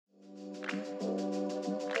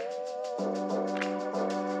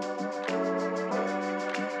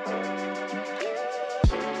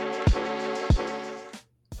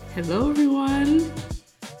Hello, everyone.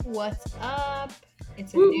 What's up?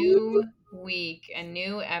 It's a Woo, new woo. week, a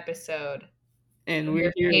new episode And of we're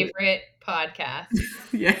your here. favorite podcast.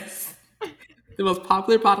 Yes, the most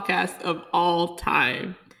popular podcast of all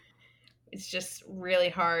time. It's just really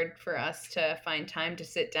hard for us to find time to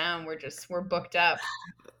sit down. We're booked up,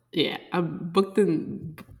 Yeah, I'm booked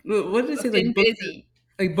in. What did I say? booked and busy.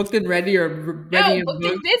 Like booked and ready, or ready No, and booked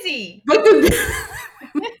and booked. busy. Booked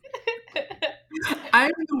and.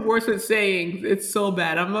 I'm the worst at sayings. It's so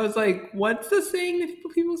bad. I'm always like, what's the saying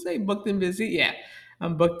that people say? Booked and busy. Yeah,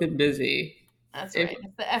 I'm booked and busy. That's If right.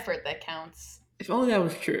 It's the effort that counts. if only that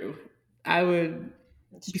was true, I would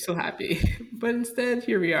It's be true. so happy. But instead,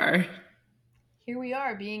 here we are. Here we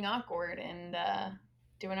are being awkward and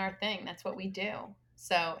doing our thing. That's what we do.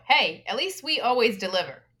 So, hey, at least we always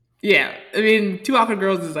deliver. Yeah, I mean, two awkward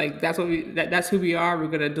girls is like that's who we are. We're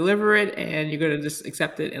gonna deliver it, and you're gonna just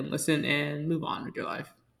accept it and listen and move on with your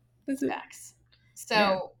life. That's it. Facts. Yeah,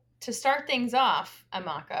 So, to start things off,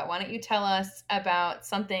 Amaka, why don't you tell us about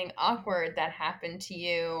something awkward that happened to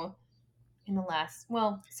you in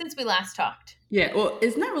the since we last talked? yeah. Well,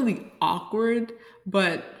 it's not really awkward,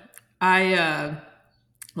 but I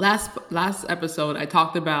last episode I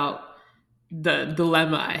talked about the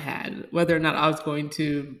dilemma I had whether or not I was going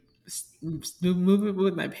to move it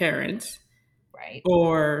with my parents Right?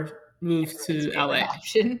 or move Everybody's to favorite LA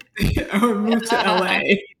option. or move to LA.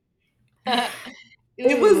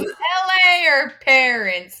 It Ooh, was LA or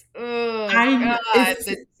parents? Oh, I God.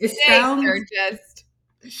 The it stakes are sounds just.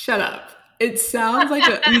 shut up. It sounds like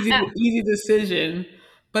an easy decision,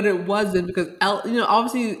 but it wasn't because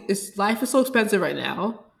obviously it's life is so expensive right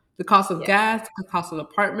now. The cost of Yeah. gas, the cost of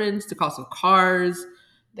apartments, the cost of cars.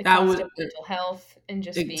 The That cost would of mental health and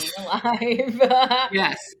just it, being alive.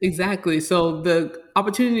 yes, exactly. So the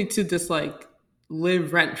opportunity to just like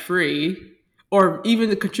live rent free, or even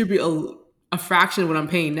to contribute a fraction of what I'm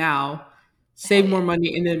paying now, Hell save yeah. more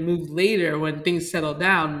money, and then move later when things settle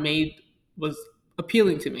down, made was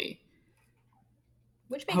appealing to me.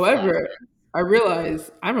 Which makes a lot of However, I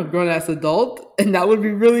realize I'm a grown ass adult, and that would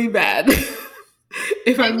be really bad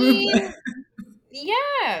if I I moved. mean,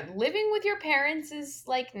 yeah, living with your parents is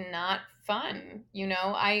like not fun.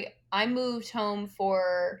 I moved home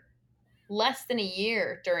for less than a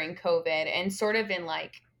year during COVID and sort of in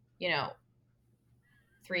like, you know,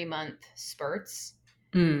 3-month spurts.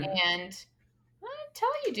 Mm, And I tell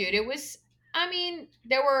you, dude, I mean,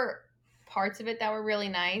 there were parts of it that were really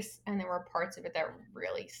nice and there were parts of it that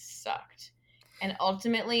really sucked. And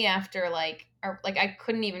ultimately after like I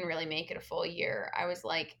couldn't even really make it a full year. I was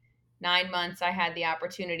like 9 months. I had the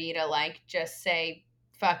opportunity to like just say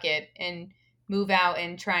fuck it and move out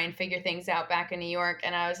and try and figure things out back in New York.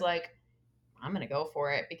 And I was like, I'm gonna go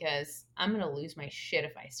for it because I'm gonna lose my shit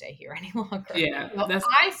if I stay here any longer. yeah, So that's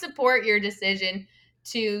I support your decision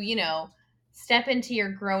to, step into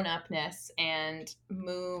your grown upness and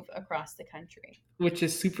move across the country. which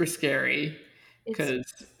is super scary It's because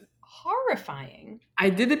horrifying. I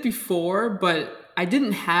did it before, but I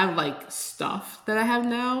didn't have like stuff that I have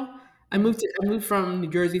now. Mm, I moved from New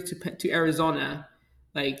Jersey to Arizona,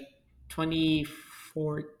 like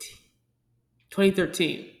 2014,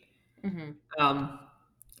 2013. mm-hmm. Um,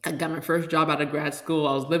 I got my first job out of grad school.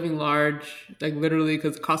 I was living large, like literally,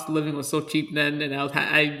 because cost of living was so cheap then, and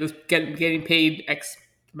I was getting paid X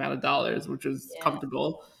amount of dollars, which was Yeah.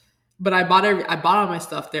 comfortable. But I bought all my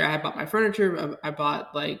stuff there. I bought my furniture. I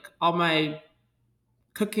bought like all my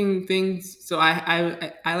cooking things. So I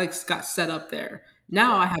like got set up there.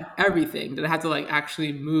 Now Yeah. I have everything that I have to like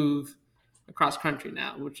actually move across country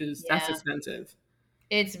now, that's Yeah. expensive.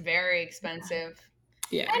 It's very expensive.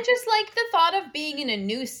 Yeah. And just like the thought of being in a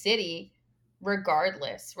new city,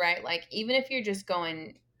 regardless, right? Like, even if you're just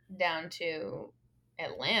going down to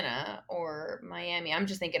Atlanta or Miami, I'm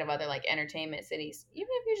just thinking of other like entertainment cities. Even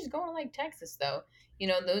if you're just going to like Texas, though,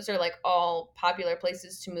 those are like all popular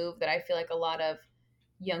places to move that I feel like a lot of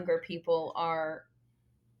younger people are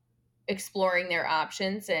exploring their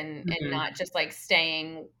options and Mhm. not just like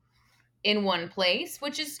staying in one place,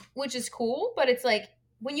 which is cool, but it's like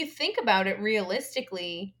when you think about it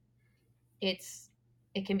realistically, it's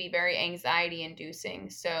it can be very anxiety inducing.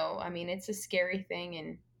 So, I mean, it's a scary thing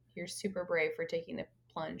and you're super brave for taking the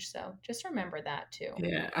plunge. So, just remember that too.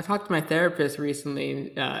 Yeah, I talked to my therapist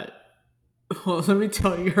recently. Well, let me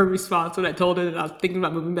tell you her response when I told her that I was thinking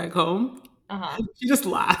about moving back home. Uh-huh. She just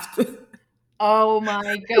laughed. Oh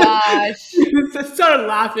my gosh. She just started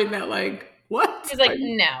laughing at like, what? She's like,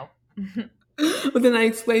 "No." But then I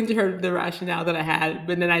explained to her the rationale that I had.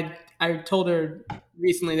 But then I told her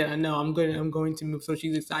recently that I know I'm going to move. So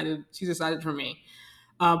she's excited. She's excited for me.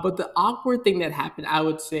 But the awkward thing that happened, I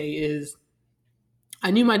would say, is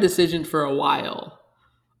I knew my decision for a while,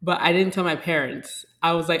 but I didn't tell my parents.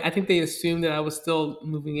 I was like, I think they assumed that I was still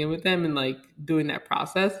moving in with them and like doing that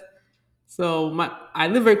process. So I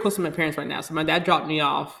live very close to my parents right now. So my dad dropped me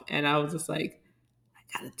off, and I was just like, I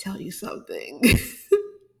gotta tell you something.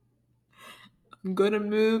 I'm gonna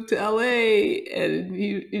move to LA, and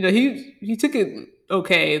he took it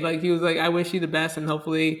okay. Like he was like, I wish you the best, and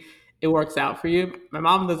hopefully it works out for you. My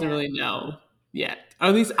mom doesn't Yeah. really know yet, or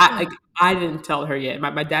at least Hmm. I didn't tell her yet.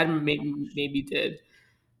 My dad maybe did,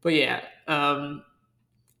 but yeah,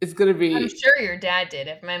 it's gonna I'm be sure your dad did.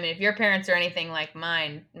 If your parents are anything like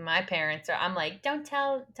mine, my parents are. I'm like, don't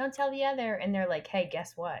tell the other, and they're like, hey,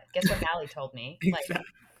 guess what? Guess what Hallie told me. Like, exactly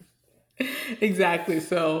exactly.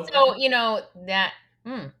 So so that.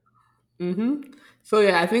 hmm so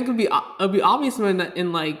yeah, I think it'll be obvious when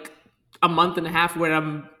in like a month and a half when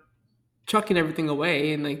I'm chucking everything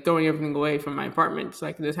away and like throwing everything away from my apartment so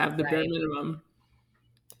I can just have the bare Right. minimum.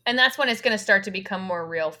 And that's when it's going to start to become more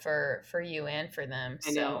real for you and for them.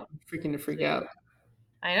 I know, So, freaking to freak so out.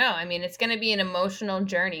 I know. I mean, it's going to be an emotional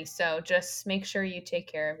journey. So just make sure you take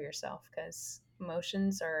care of yourself because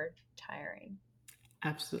emotions are tiring.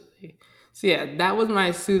 Absolutely. So yeah, that was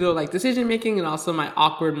my pseudo like decision making and also my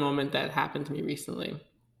awkward moment that happened to me recently.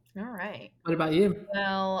 All right. What about you?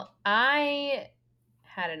 Well, I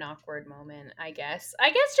had an awkward moment, I guess.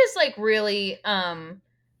 I guess just like really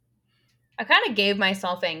I kind of gave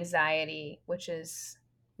myself anxiety, which is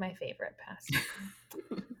my favorite pastime.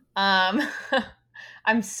 Um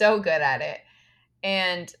I'm so good at it.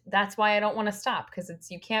 And that's why I don't want to stop because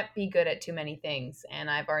it's you can't be good at too many things and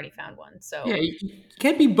I've already found one. Yeah, So, you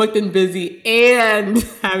can't be booked and busy and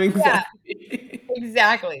having yeah, anxiety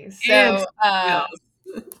exactly. and So, something else.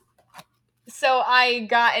 I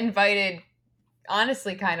got invited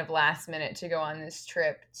honestly kind of last minute to go on this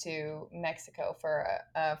trip to Mexico for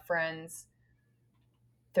a friend's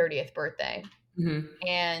 30th birthday. Hmm.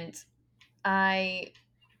 And I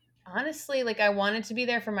honestly like I wanted to be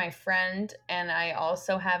there for my friend and I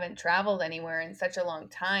also haven't traveled anywhere in such a long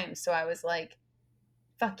time. So I was like,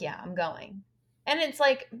 fuck yeah, I'm going. And it's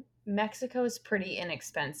like Mexico's pretty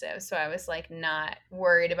inexpensive. So I was like not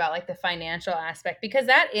worried about like the financial aspect because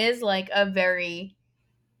that is like a very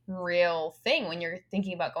real thing when you're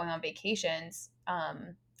thinking about going on vacations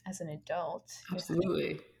as an adult. You have to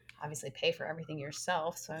Absolutely. obviously pay for everything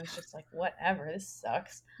yourself. So I was just like, whatever, this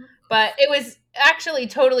sucks. But it was actually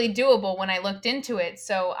totally doable when I looked into it.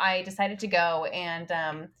 So I decided to go and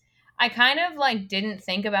I kind of like didn't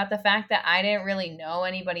think about the fact that I didn't really know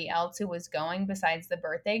anybody else who was going besides the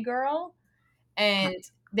birthday girl. And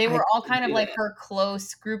they I were all couldn't kind of do like that. her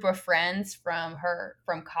close group of friends from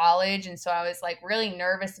college. And so I was like really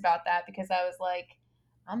nervous about that because I was like,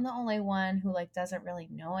 I'm the only one who like doesn't really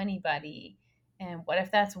know anybody. And what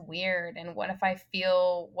if that's weird? And what if I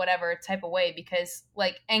feel whatever type of way? Because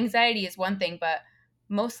like anxiety is one thing, but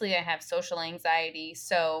mostly I have social anxiety.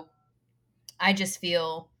 So I just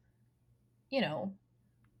feel, you know,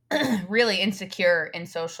 really insecure in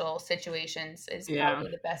social situations is Yeah. probably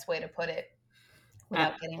the best way to put it Uh,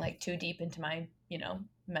 without getting like too deep into my,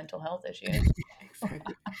 mental health issues.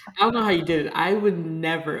 exactly. I don't know how you did it. I would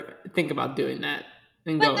never think about doing that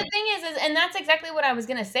and But the going. thing is and that's exactly what I was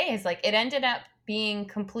gonna say is like it ended up being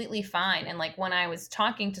completely fine. And like when I was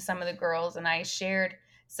talking to some of the girls and I shared,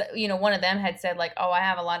 so, one of them had said like, "Oh, I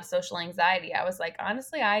have a lot of social anxiety." I was like,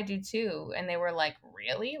 "Honestly, I do too." And they were like,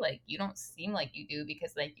 "Really? Like you don't seem like you do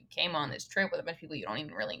because like you came on this trip with a bunch of people you don't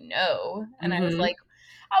even really know." And Hmm.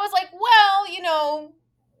 I was like, "Well,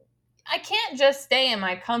 I can't just stay in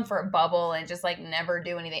my comfort bubble and just like never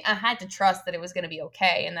do anything. I had to trust that it was going to be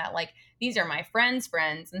okay and that like these are my friends'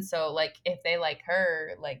 friends. And so like if they like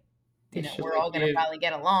her, like, They should we're like all going to you. probably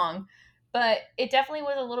get along. But it definitely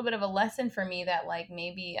was a little bit of a lesson for me that like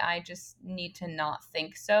maybe I just need to not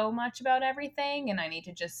think so much about everything and I need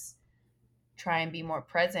to just try and be more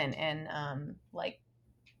present and like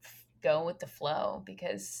go with the flow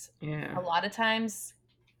because Yeah. a lot of times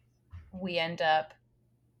we end up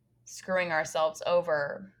screwing ourselves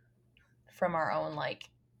over from our own like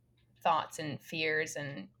thoughts and fears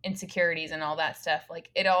and insecurities and all that stuff.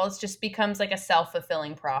 Like it all just becomes like a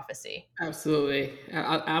self-fulfilling prophecy. Absolutely.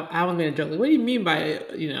 I was gonna joke. Like, what do you mean by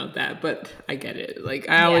that? But I get it. Like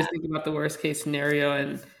I Yeah. always think about the worst case scenario,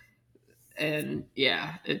 and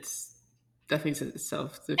yeah, it's definitely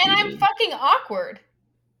self And I'm defeating. fucking awkward.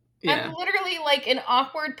 I'm Yeah. literally like an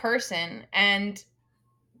awkward person. And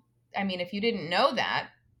I mean, if you didn't know that,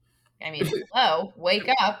 I mean, hello, wake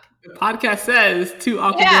up. The podcast says two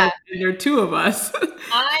awkward Yeah. girls, and there are two of us.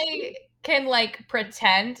 I can like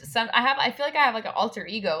pretend I feel like I have like an alter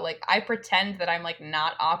ego. Like I pretend that I'm like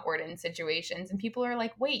not awkward in situations and people are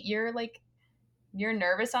like, "Wait, you're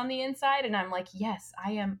nervous on the inside?" And I'm like, "Yes,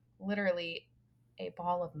 I am literally a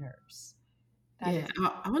ball of nerves." That Yeah, is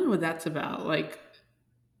I wonder what that's about. Like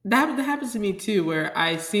that happens to me too, where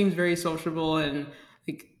I seem very sociable and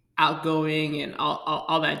like outgoing and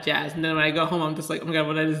all that jazz, and then when I go home, I'm just like, oh my god,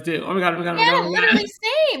 what did I just do? Oh my god, oh my god, oh my god, yeah, oh my god. literally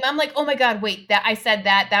same. I'm like, "Oh my god, wait, that I said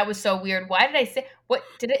that. That was so weird. Why did I say what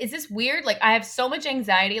did it is this weird?" Like I have so much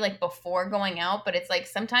anxiety like before going out, but it's like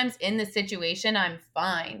sometimes in the situation I'm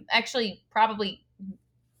fine. Actually, probably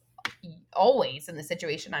always in the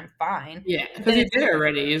situation I'm fine. Yeah, But because then you're it's just there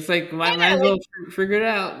already. It's like might yeah, as like well figure it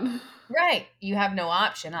out. right. You have no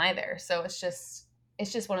option either. So it's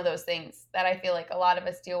just one of those things that I feel like a lot of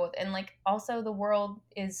us deal with. And like also the world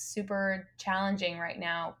is super challenging right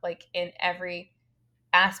now, like in every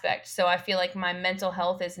aspect. So I feel like my mental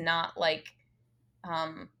health is not like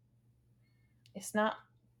um it's not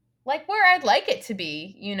like where I'd like it to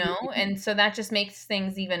be, you know? And so that just makes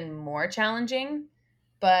things even more challenging.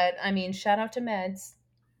 But I mean, shout out to meds.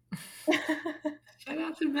 Shout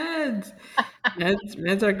out to meds.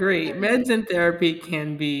 Meds are great. Meds and therapy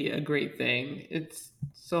can be a great thing. It's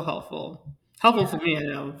so helpful. Helpful for Yeah, me, I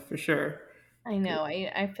know for sure. I know.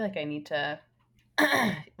 I feel like I need to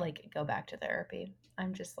like go back to therapy.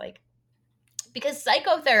 I'm just like because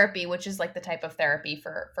psychotherapy, which is like the type of therapy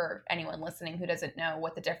for anyone listening who doesn't know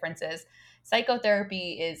what the difference is,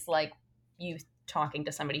 psychotherapy is like you talking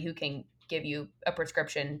to somebody who can give you a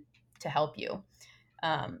prescription to help you,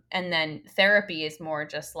 and then therapy is more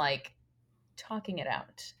just like talking it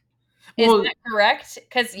out. Is Well, that correct?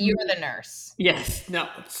 Because you're the nurse. yes, no.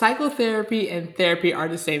 Psychotherapy and therapy are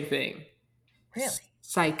the same thing. Really?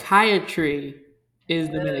 Psychiatry is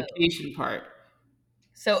the Oh. medication part.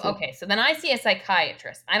 So, So okay, so then I see a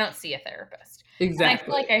psychiatrist. I don't see a therapist. And I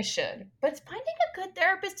feel exactly. like I should. But finding a good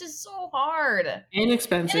therapist is so hard. And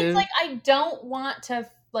it's Inexpensive. like I don't want to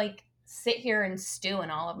like sit here and stew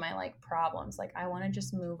in all of my like problems. Like I want to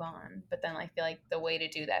just move on. But then I feel like the way to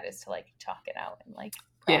do that is to like talk it out and like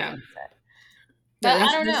process Yeah. it. Yeah, But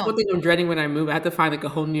I don't that's one know. thing I'm dreading when I move. I have to find like a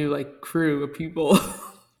whole new like crew of people.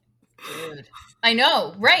 Dude. I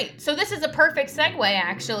know, right. So this is a perfect segue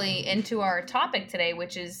actually into our topic today,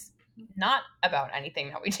 which is not about anything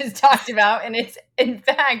that we just talked about. And it's in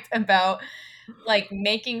fact about like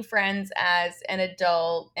making friends as an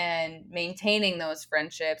adult and maintaining those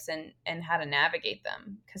friendships and how to navigate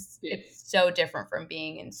them because Yeah. it's so different from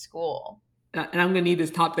being in school. And I'm gonna need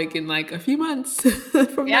this topic in like a few months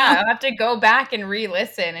from now. Yeah, I have to go back and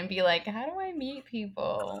re-listen and be like, how do I meet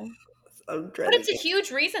people? I'm But dreading it's a it.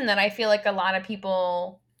 huge reason that I feel like a lot of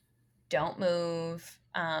people don't move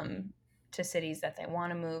to cities that they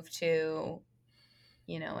want to move to.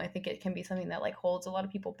 You know, I think it can be something that like holds a lot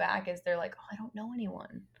of people back is they're like, oh, I don't know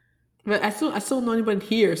anyone. But I still don't know anybody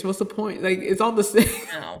here. So what's the point? Like it's all the same.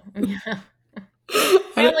 No.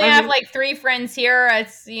 I only I have mean, like 3 friends here.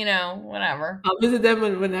 It's, you know, whatever. I'll visit them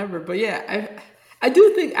whenever. But yeah, I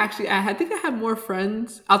do think actually I think I have more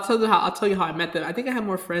friends. I'll tell you how I met them. I think I have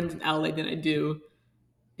more friends in LA than I do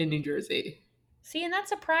in New Jersey. See, and that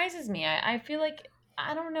surprises me. I feel like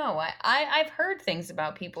I don't know. I've heard things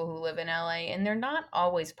about people who live in LA and they're not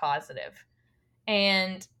always positive.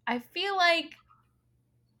 And I feel like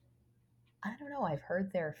I don't know, I've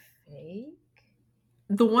heard they're fake.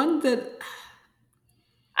 The one that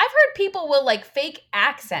I've heard people will like fake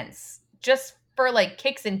accents just for like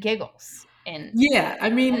kicks and giggles. yeah, I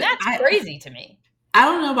mean, And that's crazy to me. I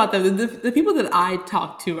don't know about them. The people that I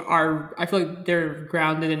talk to are I feel like they're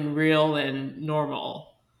grounded and real and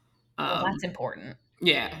normal. Well, Um, that's important.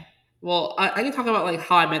 yeah. Well, I can talk about like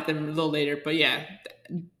how I met them a little later, but yeah,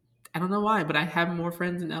 I don't know why, but I have more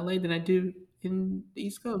friends in LA than I do in the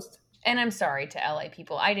East Coast. And I'm sorry to LA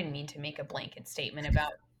people. I didn't mean to make a blanket statement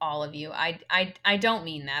about all of you. I don't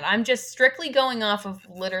mean that. I'm just strictly going off of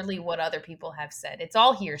literally what other people have said. It's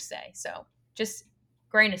all hearsay. So just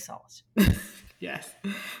grain of salt. Yes.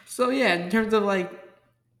 So yeah, in terms of like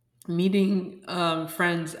meeting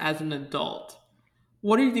friends as an adult,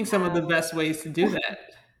 what do you think some of the best ways to do that?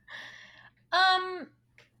 Um,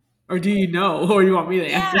 Or do you know, or you want me to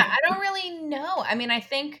yeah, answer? I don't really know. I mean, I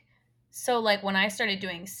think so like when I started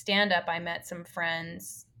doing stand up, I met some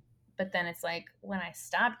friends, but then it's like when I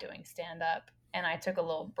stopped doing stand up and I took a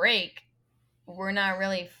little break, we're not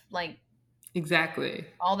really like Exactly.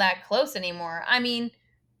 all that close anymore. I mean,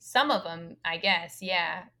 some of them, I guess,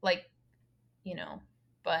 yeah, like, you know,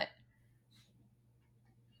 but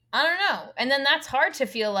I don't know. And then that's hard to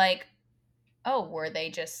feel like, oh, were they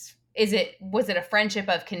just was it a friendship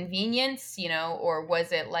of convenience, or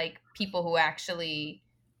was it like people who actually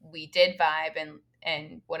we did vibe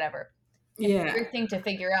and whatever. It's a Yeah. weird thing to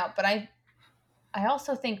figure out, but I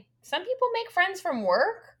also think some people make friends from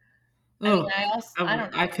work. I mean, Oh, I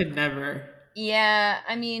don't I know. could never. Yeah,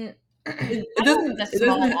 I mean, It I work in a doesn't. It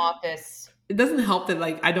small doesn't. office. It doesn't help that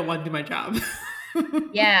like I don't want to do my job.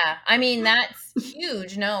 Yeah, I mean that's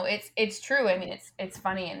huge. No, it's true. I mean, it's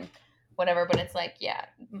funny and whatever, but it's like, yeah,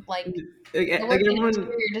 like I Like work in everyone.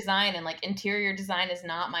 interior design, and like interior design is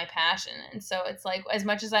not my passion. And so it's like, as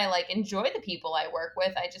much as I like enjoy the people I work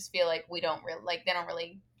with, I just feel like we don't really like they don't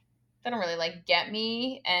really like get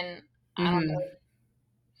me, and I don't Mhm.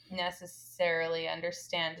 necessarily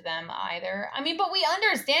understand them either. I mean, but we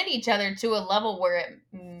understand each other to a level where it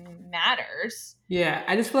matters. Yeah,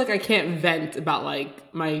 I just feel like I can't vent about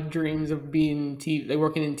like my dreams of being like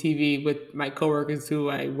working in TV with my coworkers who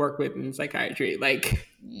I work with in psychiatry. Like,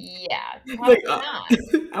 Yeah, like probably not.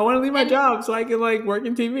 I want to leave my And job so I can like work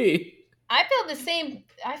in TV. I feel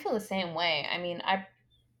the same way. I mean, I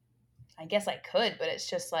guess I could, but it's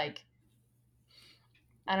just like,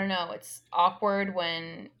 I don't know, it's awkward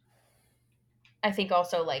when I think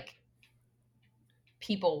also like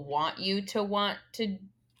people want to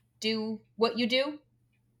do what you do.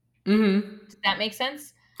 Hmm. Does that make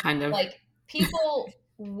sense? Kind of. Like, people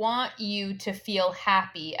want you to feel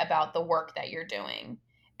happy about the work that you're doing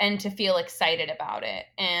and to feel excited about it.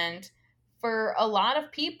 And for a lot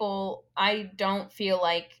of people, I don't feel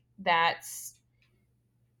like that's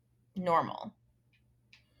normal.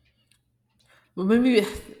 Well, maybe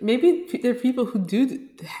there are people who do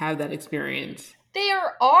have that experience.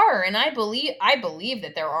 There are, and I believe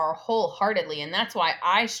that there are wholeheartedly, and that's why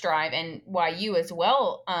I strive, and why you as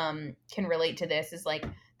well can relate to this. Is like,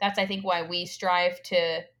 that's, I think, why we strive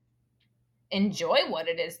to enjoy what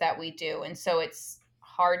it is that we do, and so it's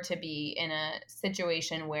hard to be in a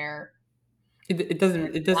situation where It you're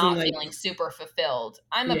doesn't. It doesn't not like. feeling super fulfilled.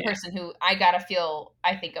 I'm a Yeah. person who I gotta feel,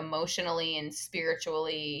 I think, emotionally and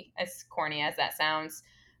spiritually, as corny as that sounds,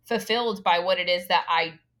 fulfilled by what it is that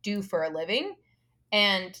I do for a living.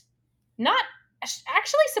 And not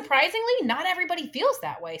actually, surprisingly, not everybody feels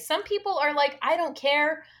that way. Some people are like, I don't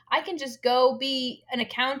care. I can just go be an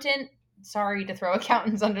accountant. Sorry to throw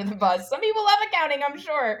accountants under the bus. Some people love accounting, I'm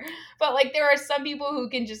sure. But like, there are some people who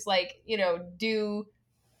can just like, do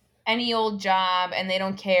any old job and they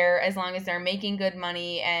don't care, as long as they're making good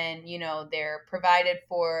money and, they're provided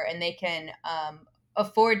for, and they can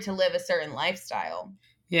afford to live a certain lifestyle.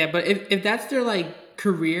 Yeah, but if that's their like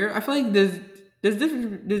career, I feel like there's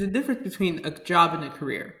a difference between a job and a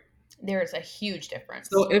career. There's a huge difference.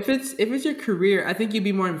 So if it's your career, I think you'd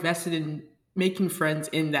be more invested in making friends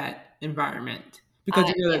in that environment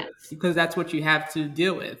because Yes. because that's what you have to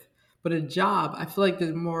deal with. But a job, I feel like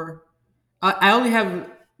there's more. I only have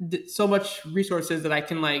so much resources that I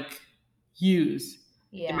can like use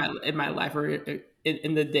Yeah. in my life or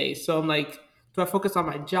in the day. So I'm like, do I focus on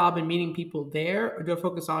my job and meeting people there, or do I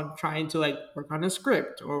focus on trying to like work on a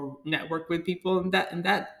script or network with people in that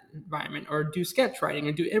environment, or do sketch writing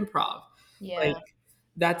or do improv? Like Yeah.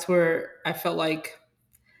 that's where I felt like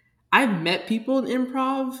I've met people in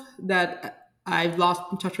improv that I've lost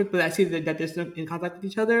in touch with, but I see that they're still in contact with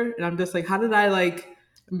each other, and I'm just like, how did I like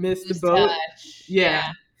miss the Lose boat? touch. Yeah.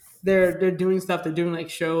 Yeah, they're doing stuff. They're doing like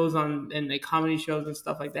shows on and like comedy shows and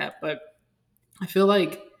stuff like that. But I feel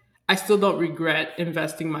like I still don't regret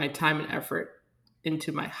investing my time and effort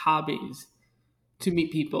into my hobbies to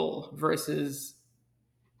meet people versus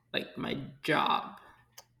like my job.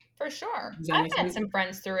 For sure. Does that I've make met sense? some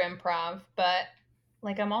friends through improv, but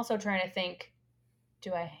like, I'm also trying to think,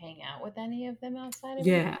 do I hang out with any of them outside of improv?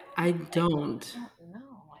 Yeah, I Like, don't. I don't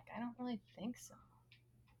know. Like, I don't really think so.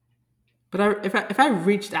 But if I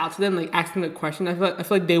reached out to them, like asking a question, I feel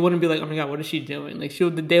like they wouldn't be like, oh my god, what is she doing? Like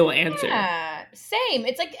they will answer. Yeah, same.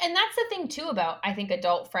 It's like, and that's the thing too about, I think,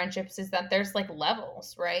 adult friendships, is that there's like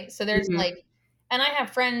levels, right? So there's Hmm. like, and I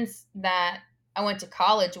have friends that I went to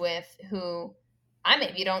college with who I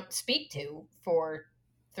maybe don't speak to for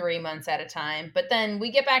 3 months at a time, but then we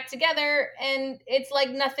get back together and it's like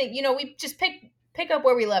nothing, we just pick up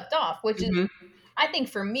where we left off, which is, Hmm. I think,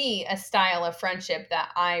 for me, a style of friendship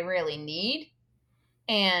that I really need.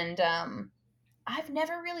 And I've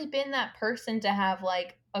never really been that person to have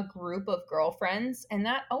like a group of girlfriends, and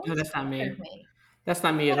that No, always that's not me. bothered me. That's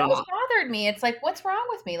not me That at always all. bothered me. It's like, what's wrong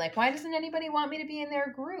with me? Like, why doesn't anybody want me to be in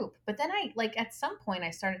their group? But then I, like, at some point,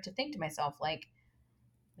 I started to think to myself, like,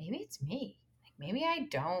 maybe it's me. Like, maybe I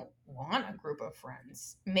don't want a group of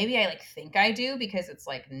friends. Maybe I like think I do because it's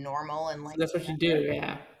like normal and So like that's what you do, whatever.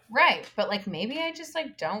 yeah. Right. But like maybe I just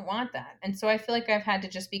like don't want that. And so I feel like I've had to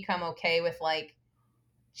just become okay with like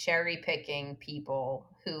cherry picking people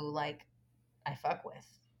who like I fuck with.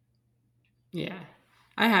 Yeah.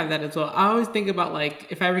 I have that as well. I always think about like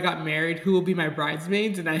if I ever got married, who will be my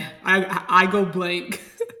bridesmaids, and I go blank.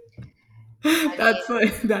 I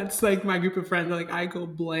mean, That's like my group of friends. Like I go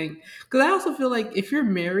blank because I also feel like if you're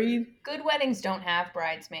married, good weddings don't have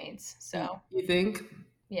bridesmaids. So, you think,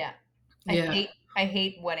 yeah. yeah, I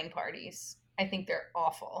hate wedding parties. I think they're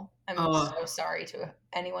awful. I'm oh, so sorry to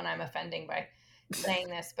anyone I'm offending by saying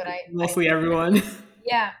this, but I mostly everyone.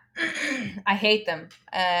 yeah, I hate them.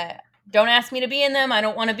 Don't ask me to be in them. I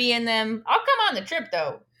don't want to be in them. I'll come on the trip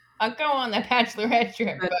though. I'll go on the bachelorette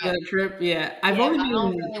trip, That's but the trip. Yeah, I've yeah, only I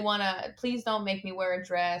don't been. really want to. Please don't make me wear a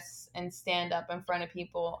dress and stand up in front of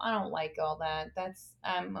people. I don't like all that.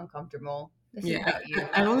 I'm uncomfortable. This is Yeah, about you,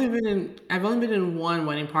 I've not only been in. I've only been in one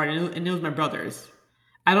wedding party, and it was my brother's.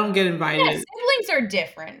 I don't get yeah. invited. Siblings are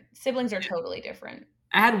different. Siblings are totally different.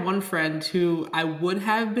 I had one friend who I would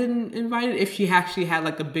have been invited if she actually had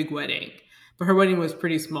like a big wedding, but her wedding was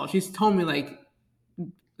pretty small. She's told me like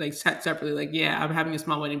set separately, like, yeah, I'm having a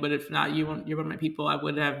small wedding, but if not, you're one of my people. I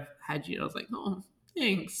would have had you. And I was like, oh,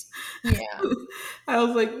 thanks. Yeah, I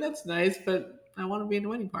was like, that's nice, but I want to be in a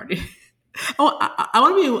wedding party. I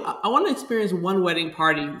want to be. I want to experience one wedding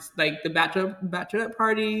party, like the bachelorette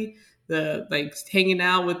party, the like hanging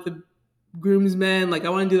out with the groomsmen. Like I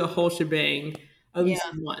want to do the whole shebang at least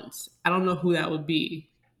yeah. once. I don't know who that would be,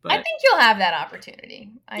 I but think you'll have that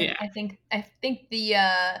opportunity. yeah. I think the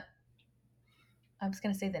I was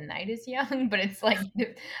gonna say the night is young, but it's like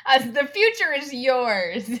the future is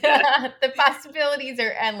yours. The possibilities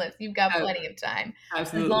are endless. You've got Uh, plenty of time,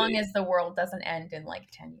 as long Absolutely. as the world doesn't end in like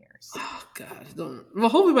 10 years. Oh God, don't. Well,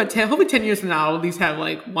 hopefully 10 years from now, I'll at least have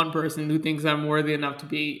like one person who thinks I'm worthy enough to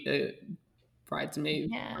be a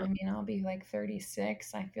bridesmaid. Yeah, I mean, I'll be like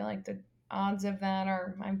 36. I feel like the odds of that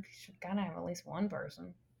are I'm gotta have at least one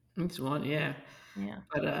person. Each one, yeah. Yeah.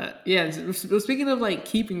 But yeah. Speaking of like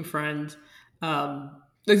keeping friends,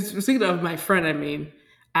 like, speaking of my friend, I mean,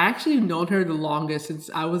 I actually known her the longest since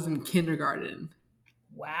I was in kindergarten.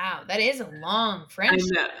 Wow, that is a long I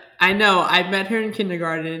friendship. know. I know. I met her in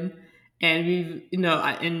kindergarten, and and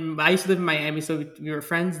I used to live in Miami, so we were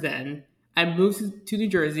friends then. I moved to New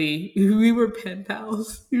Jersey. We were pen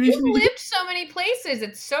pals. You've lived so many places.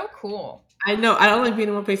 It's so cool. I know. I don't like being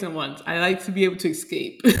in one place at once. I like to be able to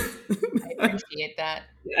escape. I appreciate that.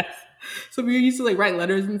 Yes. So we used to like write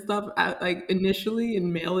letters and stuff like initially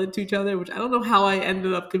and mail it to each other, which I don't know how I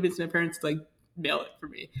ended up convincing my parents to like mail it for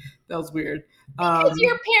me. That was weird. Because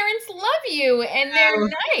your parents love you and they're Oh,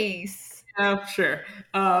 nice. yeah, sure.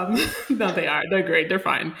 No, they are. They're great. They're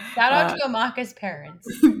fine. Shout out Uh, to Amaka's parents.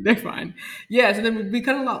 they're fine. Yes, and then we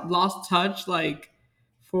kind of lost touch like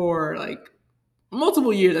for like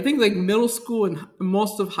multiple years. I think like middle school and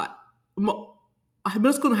most of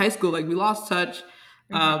middle school and high school, like we lost touch.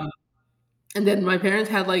 Mhm. Um, And then my parents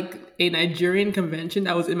had like a Nigerian convention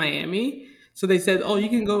that was in Miami. So they said, "Oh, Oh you my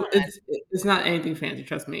can go. god. It's not anything fancy,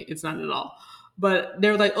 trust me. It's not at all." But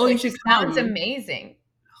they were like, "Oh, you Which should sounds come." amazing.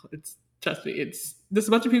 It's trust me. It's there's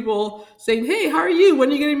a bunch of people saying, "Hey, how are you? When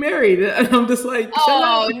are you getting married?" And I'm just like, "Shut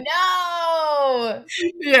up." Oh no.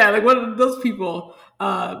 Yeah, like one of those people.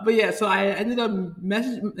 But yeah, so I ended up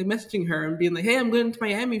messaging her and being like, "Hey, I'm going to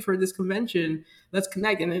Miami for this convention. Let's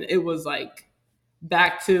connect." And then it was like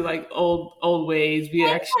back to like old ways. We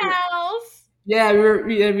Pen actually pals. Yeah,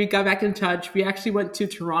 we got back in touch. We actually went to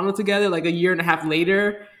Toronto together like a year and a half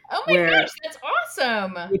later, Oh my where gosh, that's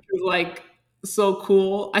awesome. which was like so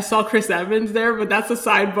cool. I saw Chris Evans there, but that's a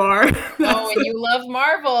sidebar. Oh, That's and you love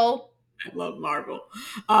Marvel. I love Marvel.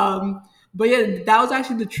 But yeah, that was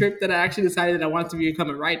actually the trip that I actually decided I wanted to become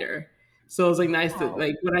a writer. So it was like nice to Wow.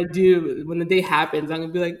 like when the day happens, I'm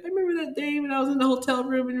gonna be like, I remember that day when I was in the hotel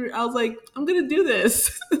room and I was like, I'm gonna do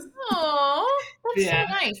this. Oh, that's so Yeah,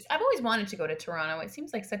 nice. I've always wanted to go to Toronto. It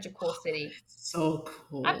seems like such a cool city. so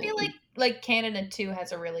I feel cool. like Canada too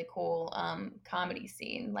has a really cool comedy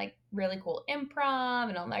scene, like really cool improv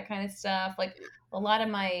and all that kind of stuff. Like a lot of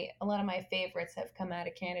my favorites have come out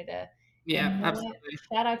of Canada. And Yeah, you know what? absolutely.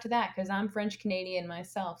 Shout out to that because I'm French Canadian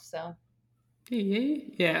myself, so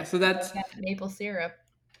Yeah. So I that's got maple syrup.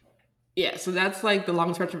 like the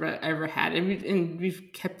longest friendship I ever had, and we've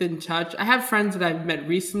kept in touch. I have friends that I've met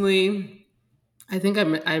recently. I think I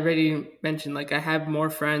already mentioned like I have more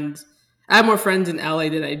friends. I have more friends in LA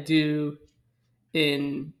than I do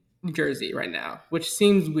in New Jersey right now, which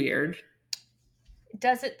seems weird.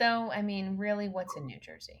 Does it though? I mean, really, what's in New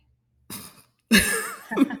Jersey?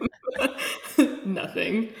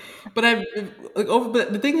 Nothing. But I've like over.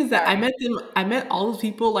 But the thing is that I Sorry. met them. I met all those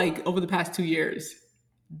people like over the past 2 years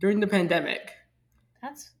during the pandemic.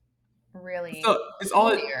 That's really So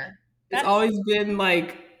cool to hear. it's That's always been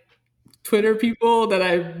like Twitter people that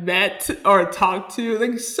I've met or talked to.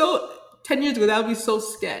 Like so, 10 years ago that would be so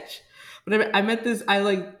sketch. But I met this. I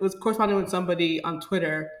like was corresponding with somebody on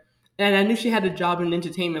Twitter, and I knew she had a job in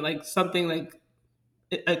entertainment, like something like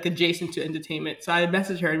adjacent to entertainment. So I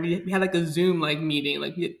messaged her and we had like a Zoom like meeting.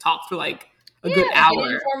 Like we had talked for like a good yeah, like an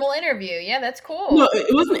hour. informal interview. Yeah, that's No, cool.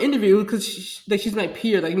 it wasn't an interview because like she's my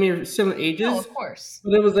peer, like me, similar No, ages. of course.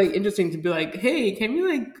 But it was like interesting to be like, hey, can we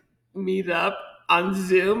like meet up on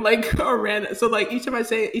Zoom, like or random? So like each time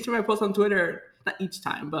I post on Twitter, not each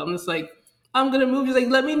time, but I'm just like, I'm gonna move. She's like,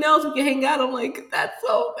 let me know so we can hang out. I'm like, that's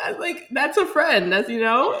a friend. That's That's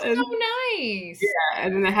so and nice.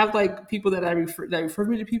 and then I have like people that refer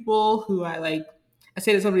me to people who I like. I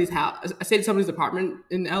stayed at somebody's house. I stayed at somebody's apartment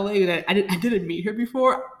in LA, and I didn't meet her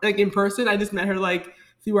before, like in person. I just met her like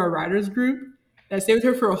through our writers group. And I stayed with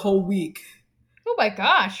her for a whole week. Oh my I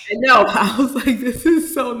gosh. know. I was like, this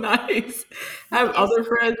is so nice. I have That is other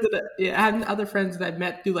friends yeah, I have other friends that I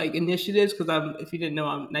met through like initiatives because if you didn't know,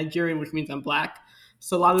 I'm Nigerian, which means I'm black.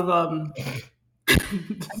 So a lot of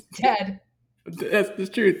dead. That's the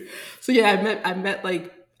truth. So yeah, I met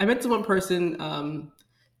to one person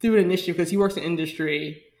through an initiative because he works in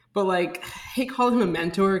industry. But like, I hate calling him a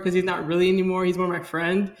mentor because he's not really anymore. He's more my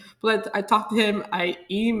friend. But I talk to him, I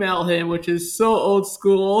email him, which is so old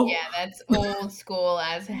school. Yeah, that's old school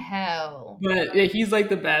as hell. But yeah, he's like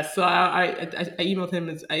the best. So I emailed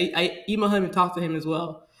him. I email him and talk to him as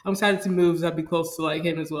well. I'm excited to move so I'd be close to like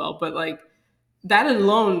him as well. But like that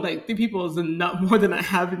alone, like 3 people is not more than I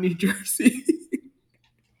have in New Jersey.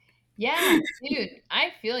 Yeah, dude, I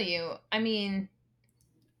feel you. I mean,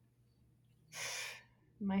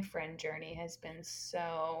 my friend journey has been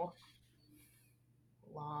so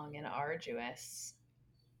long and arduous.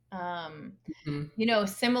 Mhm.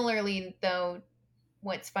 Similarly though,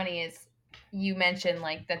 what's funny is you mentioned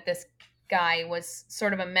like that this guy was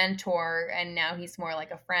sort of a mentor and now he's more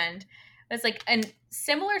like a friend. It's like a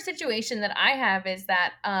similar situation that I have is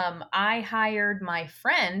that I hired my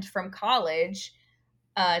friend from college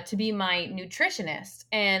to be my nutritionist.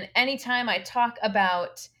 And anytime I talk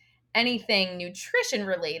about anything nutrition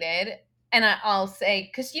related, and I'll say,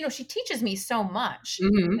 because, she teaches me so much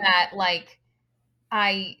Mhm. that like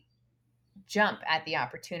I jump at the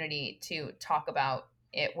opportunity to talk about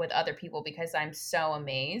it with other people because I'm so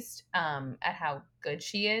amazed at how good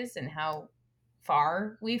she is and how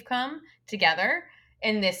far we've come together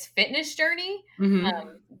in this fitness journey.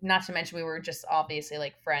 Mhm. Not to mention, we were just obviously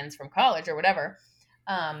like friends from college or whatever.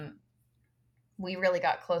 Um, we really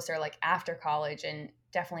got closer like after college, and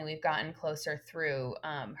definitely we've gotten closer through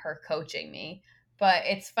her coaching me. But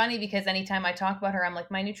it's funny because anytime I talk about her, I'm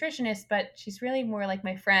like my nutritionist, but she's really more like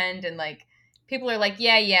my friend. And like people are like,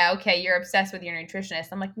 yeah, yeah, okay, you're obsessed with your nutritionist.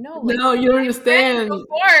 I'm like, no, like No, you don't friend understand.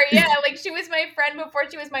 before, yeah, like she was my friend before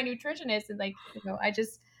she was my nutritionist. And like,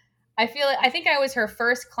 I feel I think I was her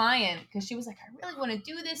first client because she was like, I really want to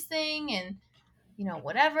do this thing, and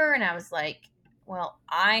whatever. And I was like, well,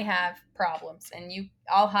 I have problems and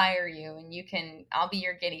I'll hire you and I'll be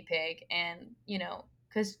your guinea pig. And,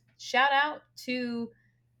 because shout out to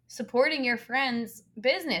supporting your friends'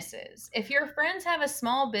 businesses. If your friends have a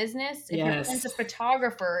small business, if your friend's a Yes.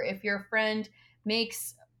 photographer, if your friend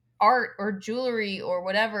makes art or jewelry or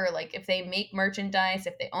whatever, like if they make merchandise,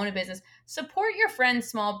 if they own a business, support your friend's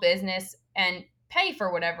small business and pay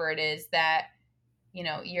for whatever it is that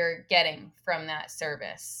you're getting from that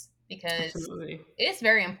service, because Absolutely. it's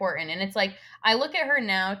very important. And it's like I look at her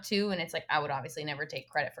now too, and it's like I would obviously never take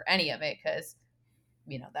credit for any of it because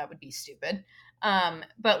that would be stupid.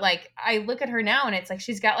 But like I look at her now and it's like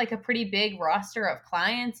she's got like a pretty big roster of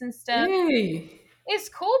clients and stuff. Yay. It's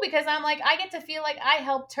cool because I'm like I get to feel like I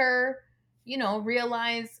helped her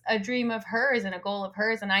realize a dream of hers and a goal of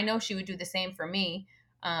hers, and I know she would do the same for me.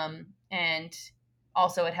 And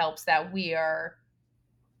also it helps that we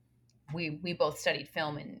both studied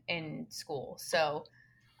film in school, so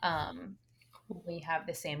um, we have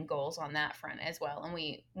the same goals on that front as well, and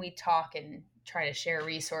we talk and try to share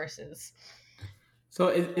resources. So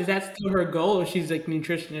is that still her goal, or she's like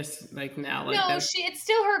nutritionist like now? Like No, that. it's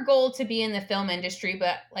still her goal to be in the film industry,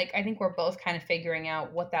 but like I think we're both kind of figuring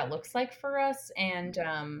out what that looks like for us, and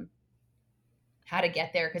how to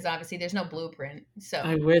get there, because obviously there's no blueprint. I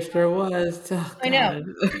So wish there was. Oh I know.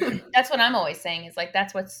 God. That's what I'm always saying, is like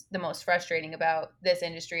that's what's the most frustrating about this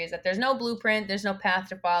industry, is that there's no blueprint, there's no path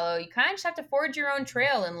to follow. You kind of just have to forge your own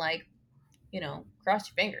trail and like cross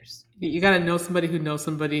your fingers. You gotta know somebody who knows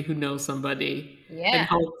somebody who knows somebody, Yeah.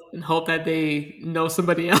 and hope that they know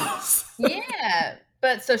somebody else. Yeah.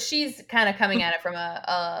 But so she's kind of coming at it from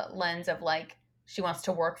a lens of like she wants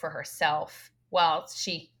to work for herself while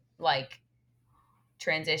she like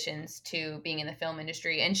transitions to being in the film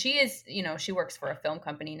industry. And she is, she works for a film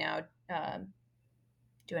company now,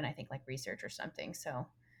 doing, I think, like research or something. So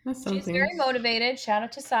That's she's something. very motivated. Shout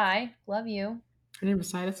out to Sai. Love you. Her name is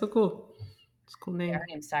Sai. That's so cool. It's a cool Yeah, name. her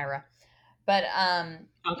name's Syra. But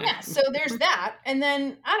Okay. yeah, so there's that. And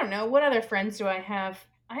then I don't know, what other friends do I have?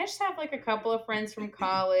 I just have like a couple of friends from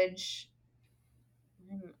college.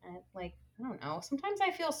 Like, I don't know. Sometimes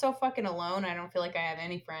I feel so fucking alone. I don't feel like I have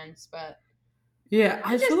any friends, but Yeah,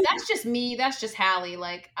 I feel like that's just me. That's just Hallie.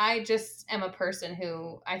 Like, I just am a person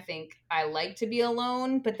who I think I like to be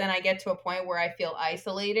alone, but then I get to a point where I feel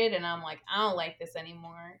isolated and I'm like, I don't like this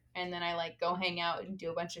anymore. And then I like go hang out and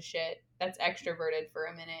do a bunch of shit that's extroverted for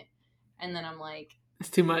a minute. And then I'm like, it's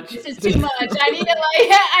too much. this is too much. I need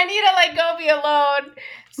to like go be alone.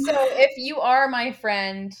 So if you are my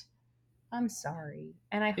friend, I'm sorry.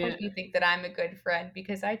 And I hope Yeah. you think that I'm a good friend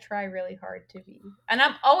because I try really hard to be. And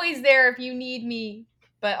I'm always there if you need me.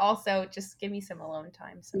 But also just give me some alone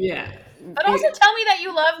time. Yeah. But also tell me that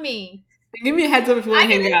you love me. Give me a heads up if you want I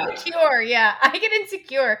to get hang out. insecure. Yeah. I get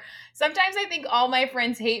insecure. Sometimes I think all my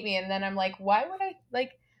friends hate me. And then I'm like, why would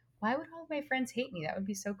all of my friends hate me? That would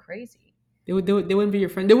be so crazy. They wouldn't be your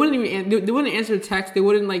friend. They wouldn't even they wouldn't answer the text. They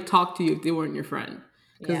wouldn't like talk to you if they weren't your friend.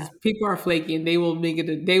 Yeah. Because people are flaky and they will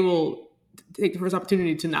they will take the first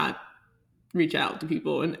opportunity to not reach out to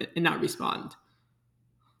people and not respond.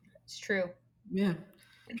 It's true. Yeah.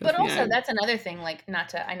 But Trust me. also that's another thing, like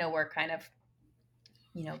I know we're kind of,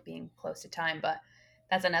 being close to time, but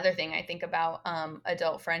that's another thing I think about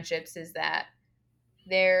adult friendships is that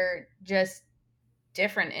they're just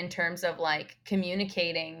different in terms of like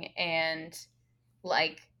communicating and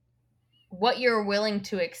like what you're willing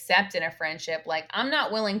to accept in a friendship. Like I'm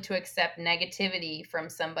not willing to accept negativity from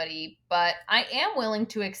somebody, but I am willing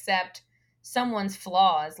to accept someone's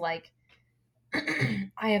flaws. Like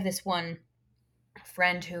I have this one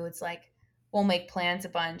friend who it's like we'll make plans a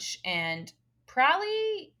bunch and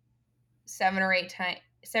probably 7 or 8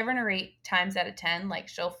 times out of 10 like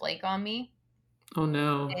she'll flake on me. Oh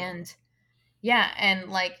no. And yeah, and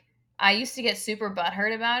like I used to get super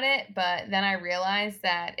butthurt about it, but then I realized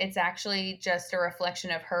that it's actually just a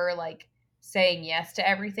reflection of her like saying yes to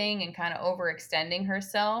everything and kind of overextending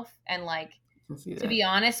herself. And like to be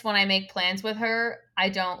honest, when I make plans with her, I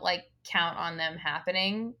don't like count on them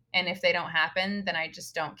happening. And if they don't happen, then I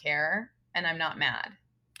just don't care and I'm not mad.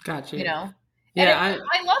 Gotcha. Yeah, and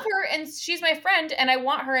I love her and she's my friend and I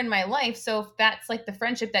want her in my life. So if that's like the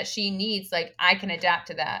friendship that she needs, like I can adapt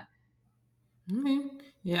to that. Okay.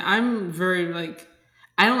 Yeah, I'm very like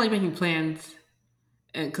I don't like making plans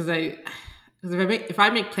because if I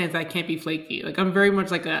make plans, I can't be flaky. Like I'm very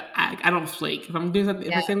much like I don't flake. If I'm doing something,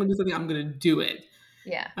 if I say I'm gonna do something, I'm gonna do it.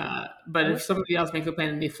 Yeah. But if somebody else makes a plan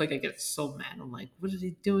and they flake, I get so mad. I'm like, what are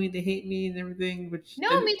they doing? They hate me and everything. Me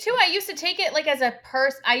too. I used to take it like as a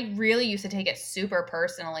I really used to take it super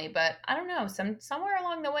personally, but I don't know. Somewhere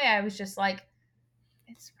along the way, I was just like,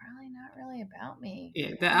 it's probably not really about me.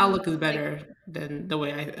 Yeah, the outlook is better than the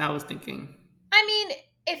way I was thinking. I mean,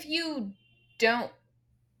 if you don't,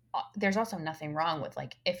 there's also nothing wrong with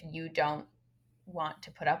like if you don't want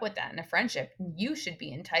to put up with that in a friendship, you should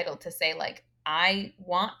be entitled to say like, I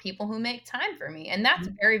want people who make time for me, and that's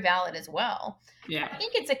very valid as well. Yeah, I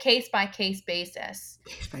think it's a case by case basis.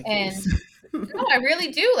 Case by And case. no, I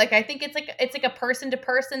really do. Like I think it's like a person to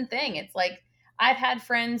person thing. It's like I've had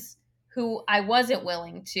friends who I wasn't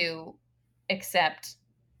willing to accept,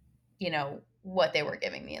 what they were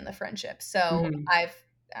giving me in the friendship. So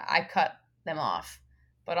I cut them off.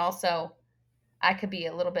 But also I could be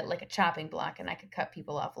a little bit like a chopping block and I could cut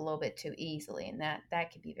people off a little bit too easily. And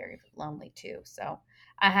that could be very lonely too. So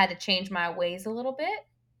I had to change my ways a little bit.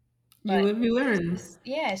 You live, you learn.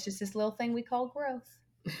 It's just this little thing we call growth.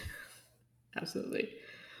 Absolutely.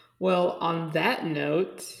 Well, on that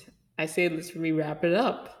note, I say let's wrap it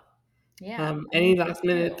up. Yeah. Any last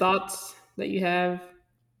minute thoughts that you have?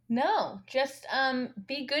 No, just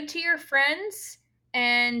be good to your friends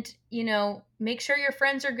and, make sure your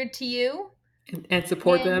friends are good to you. And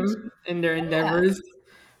support them in their endeavors.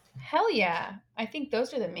 Hell yeah. I think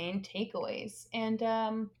those are the main takeaways.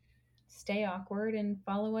 And stay awkward and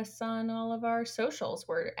follow us on all of our socials.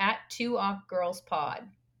 We're at 2awkgirlspod.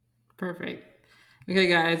 Perfect. Okay,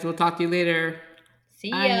 guys, we'll talk to you later. See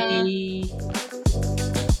ya.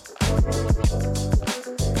 Bye.